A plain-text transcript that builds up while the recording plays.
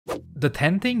The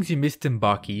 10 Things You Missed in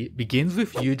Baki begins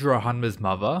with Yujiro Hanma's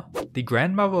mother, the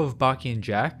grandmother of Baki and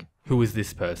Jack, who is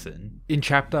this person. In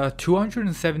chapter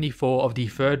 274 of the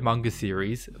third manga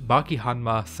series, Baki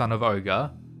Hanma, Son of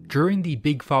Ogre, during the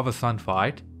big father-son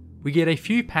fight, we get a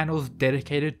few panels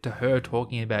dedicated to her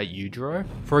talking about Yujiro.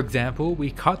 For example, we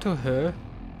cut to her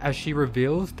as she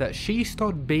reveals that she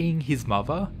stopped being his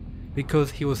mother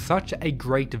because he was such a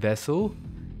great vessel,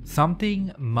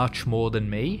 something much more than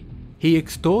me. He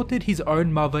extorted his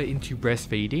own mother into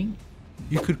breastfeeding.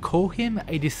 You could call him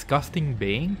a disgusting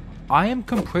being. I am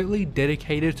completely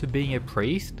dedicated to being a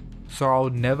priest, so I'll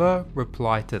never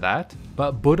reply to that.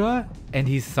 But Buddha and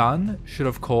his son should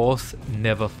of course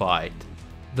never fight.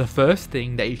 The first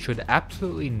thing that you should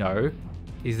absolutely know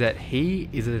is that he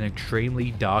is an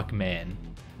extremely dark man.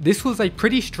 This was a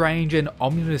pretty strange and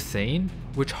ominous scene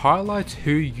which highlights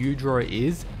who Yujiro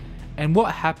is and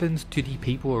what happens to the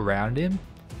people around him,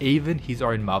 even his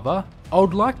own mother. I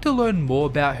would like to learn more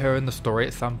about her in the story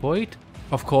at some point.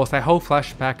 Of course, a whole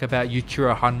flashback about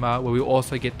Yujiro Hanma where we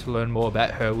also get to learn more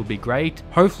about her would be great.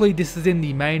 Hopefully this is in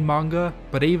the main manga,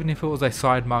 but even if it was a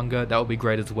side manga, that would be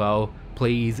great as well.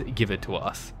 Please give it to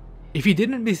us. If you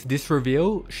didn't miss this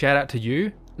reveal, shout out to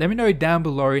you. Let me know down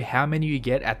below how many you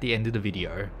get at the end of the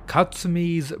video.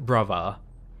 Katsumi's brother.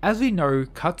 As we know,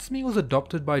 Katsumi was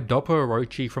adopted by Doppo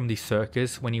Orochi from the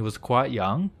circus when he was quite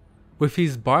young, with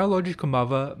his biological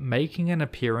mother making an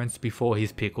appearance before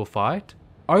his pickle fight.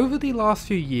 Over the last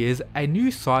few years, a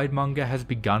new side manga has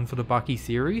begun for the Baki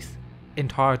series,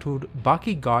 entitled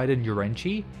Baki Gaiden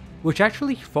Yorenchi, which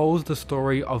actually follows the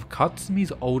story of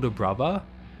Katsumi's older brother,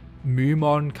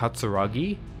 Mumon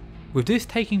Katsuragi, with this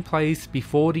taking place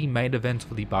before the main events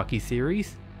for the Baki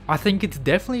series. I think it's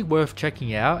definitely worth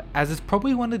checking out, as it's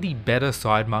probably one of the better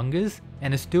side mangas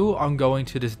and is still ongoing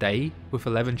to this day with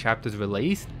 11 chapters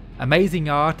released. Amazing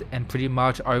art and pretty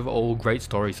much overall great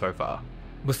story so far.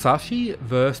 Musashi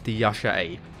vs the Yasha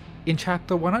Ape. In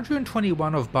chapter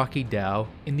 121 of Baki Dao,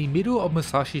 in the middle of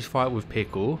Musashi's fight with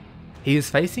Pickle, he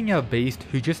is facing our beast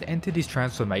who just entered his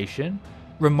transformation,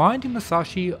 reminding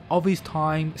Musashi of his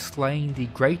time slaying the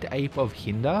great ape of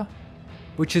Hinda,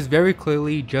 which is very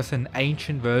clearly just an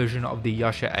ancient version of the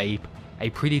Yasha Ape,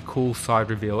 a pretty cool side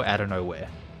reveal out of nowhere.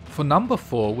 For number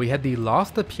 4, we had the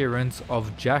last appearance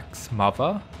of Jack's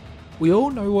mother. We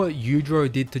all know what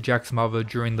Yujiro did to Jack's mother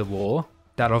during the war,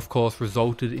 that of course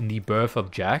resulted in the birth of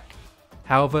Jack.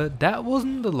 However, that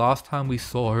wasn't the last time we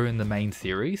saw her in the main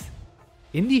series.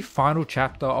 In the final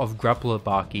chapter of Grappler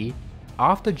Baki,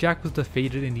 after Jack was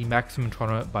defeated in the maximum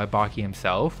tournament by Baki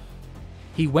himself,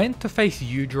 he went to face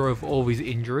Yujiro with all his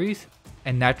injuries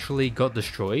and naturally got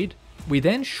destroyed. We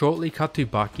then shortly cut to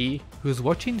Baki, who is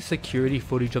watching the security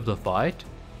footage of the fight,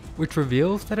 which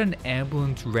reveals that an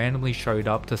ambulance randomly showed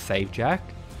up to save Jack,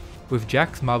 with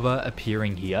Jack's mother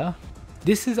appearing here.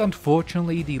 This is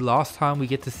unfortunately the last time we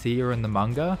get to see her in the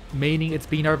manga, meaning it's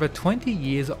been over 20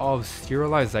 years of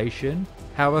serialization.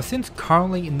 However, since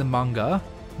currently in the manga,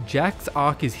 Jack's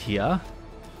arc is here,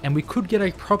 and we could get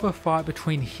a proper fight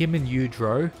between him and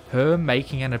Yujiro. Her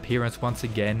making an appearance once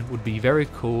again would be very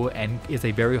cool and is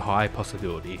a very high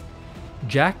possibility.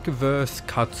 Jack vs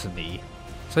Katsumi.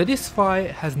 So this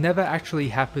fight has never actually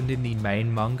happened in the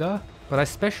main manga, but a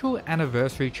special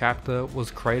anniversary chapter was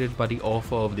created by the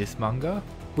author of this manga,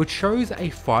 which shows a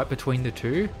fight between the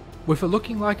two, with it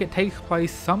looking like it takes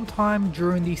place sometime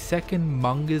during the second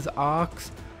manga's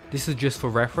arcs. This is just for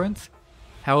reference.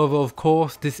 However, of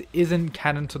course, this isn't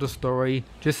canon to the story,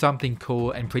 just something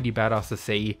cool and pretty badass to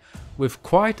see, with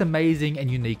quite amazing and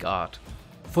unique art.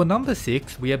 For number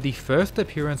 6, we have the first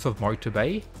appearance of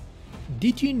Motobe.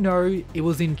 Did you know it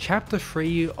was in chapter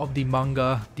 3 of the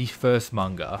manga, the first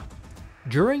manga?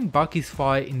 During Baki's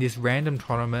fight in this random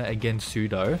tournament against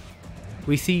Sudo,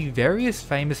 we see various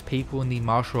famous people in the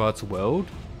martial arts world,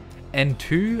 and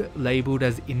 2 labelled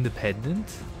as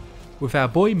independents, with our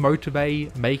boy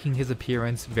Motobe making his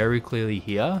appearance very clearly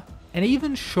here, and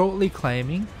even shortly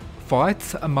claiming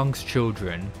fights amongst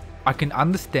children. I can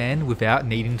understand without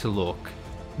needing to look.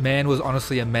 Man was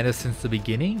honestly a menace since the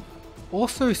beginning.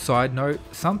 Also, side note,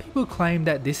 some people claim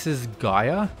that this is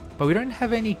Gaia, but we don't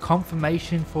have any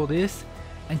confirmation for this,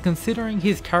 and considering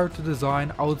his character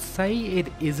design, I would say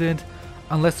it isn't,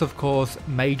 unless of course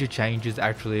major changes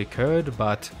actually occurred,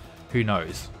 but who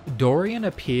knows. Dorian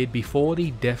appeared before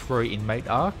the Death Row inmate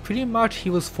arc. Pretty much he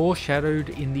was foreshadowed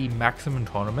in the maximum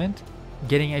tournament,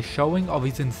 getting a showing of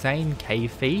his insane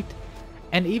cave feat,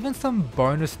 and even some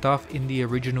bonus stuff in the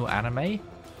original anime.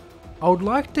 I would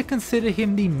like to consider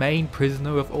him the main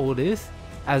prisoner of all this,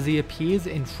 as he appears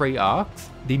in 3 arcs,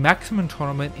 the maximum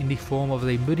tournament in the form of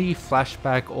a moody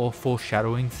flashback or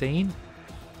foreshadowing scene,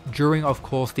 during of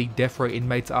course the Death Row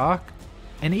Inmates arc,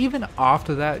 and even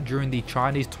after that during the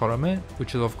Chinese tournament,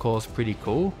 which is of course pretty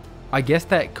cool. I guess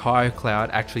that Kai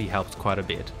Cloud actually helps quite a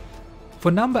bit.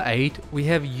 For number 8, we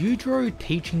have Yujiro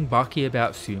teaching Baki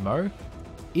about sumo.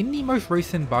 In the most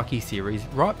recent Baki series,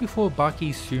 right before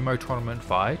Baki's sumo tournament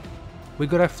fight, we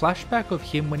got a flashback of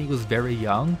him when he was very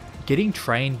young, getting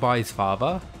trained by his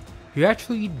father, who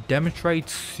actually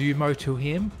demonstrates sumo to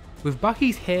him, with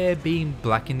Baki's hair being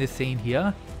black in this scene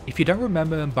here. If you don't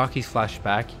remember in Baki's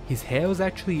flashback, his hair was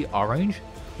actually orange,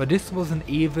 but this was an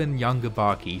even younger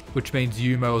Baki, which means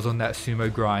Yuma was on that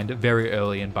sumo grind very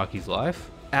early in Baki's life.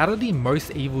 Out of the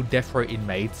most evil Death Row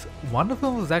inmates, one of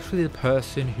them was actually the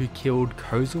person who killed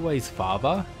Kozue's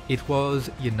father. It was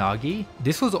Yanagi.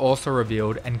 This was also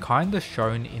revealed and kinda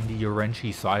shown in the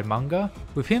Yorenchi side manga,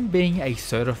 with him being a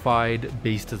certified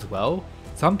beast as well.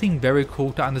 Something very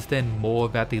cool to understand more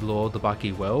about the lore of the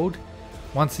Baki world.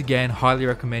 Once again, highly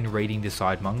recommend reading this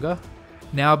side manga.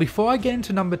 Now before I get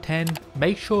into number 10,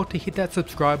 make sure to hit that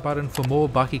subscribe button for more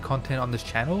Baki content on this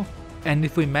channel. And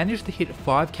if we manage to hit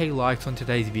 5k likes on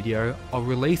today's video, I'll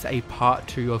release a part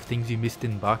 2 of things you missed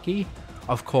in Baki.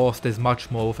 Of course, there's much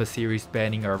more with a series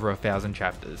spanning over 1,000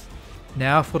 chapters.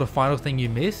 Now for the final thing you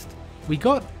missed, we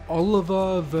got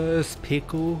Oliver vs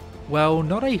Pickle. Well,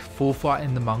 not a full fight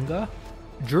in the manga.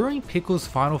 During Pickle's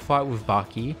final fight with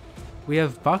Baki, we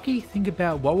have Baki think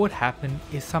about what would happen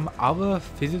if some other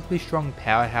physically strong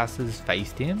powerhouses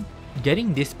faced him.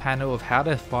 Getting this panel of how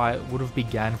their fight would have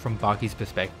began from Baki's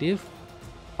perspective.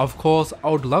 Of course, I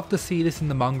would love to see this in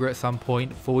the manga at some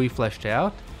point fully fleshed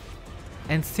out.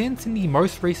 And since in the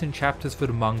most recent chapters for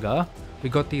the manga, we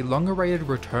got the long awaited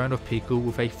return of Pickle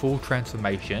with a full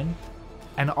transformation,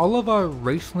 and Oliver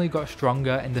recently got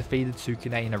stronger and defeated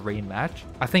Sukune in a rematch,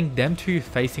 I think them two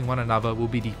facing one another will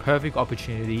be the perfect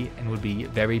opportunity and would be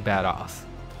very badass.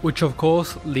 Which of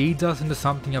course leads us into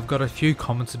something I've got a few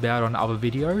comments about on other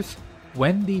videos.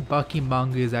 When the Baki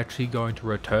manga is actually going to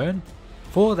return.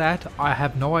 For that, I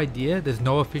have no idea, there's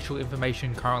no official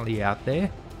information currently out there.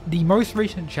 The most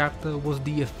recent chapter was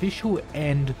the official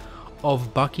end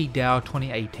of Baki Dao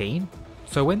 2018,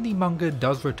 so when the manga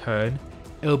does return,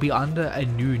 it'll be under a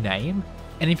new name.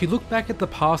 And if you look back at the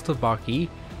past of Baki,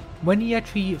 when he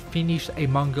actually finished a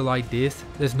manga like this,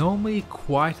 there's normally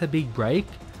quite a big break,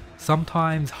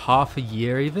 sometimes half a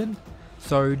year even,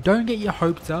 so don't get your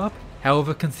hopes up.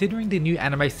 However, considering the new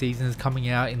anime season is coming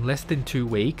out in less than 2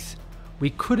 weeks, we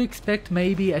could expect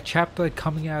maybe a chapter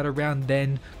coming out around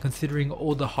then, considering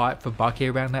all the hype for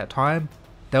Baki around that time.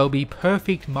 That will be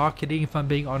perfect marketing if I'm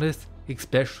being honest,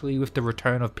 especially with the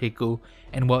return of Pickle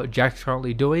and what Jack's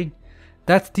currently doing.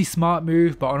 That's the smart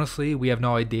move, but honestly we have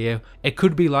no idea. It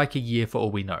could be like a year for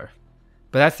all we know.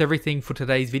 But that's everything for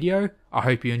today's video. I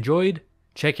hope you enjoyed.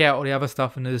 Check out all the other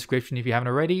stuff in the description if you haven't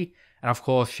already. And of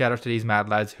course, shout out to these mad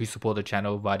lads who support the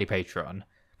channel via the Patreon.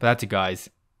 But that's it guys.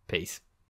 Peace.